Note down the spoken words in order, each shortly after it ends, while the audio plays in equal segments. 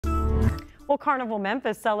Well, Carnival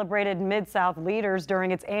Memphis celebrated Mid-South leaders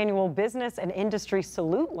during its annual Business and Industry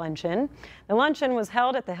Salute Luncheon. The luncheon was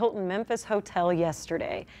held at the Hilton Memphis Hotel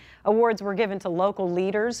yesterday. Awards were given to local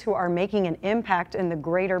leaders who are making an impact in the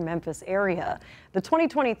greater Memphis area. The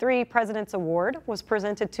 2023 President's Award was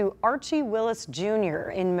presented to Archie Willis Jr.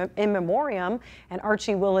 in memoriam and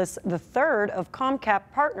Archie Willis III of Comcap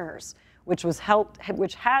Partners, which has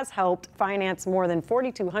helped finance more than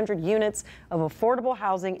 4,200 units of affordable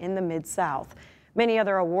housing in the Mid-South. Many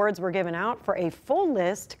other awards were given out. For a full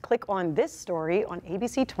list, click on this story on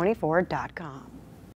abc24.com.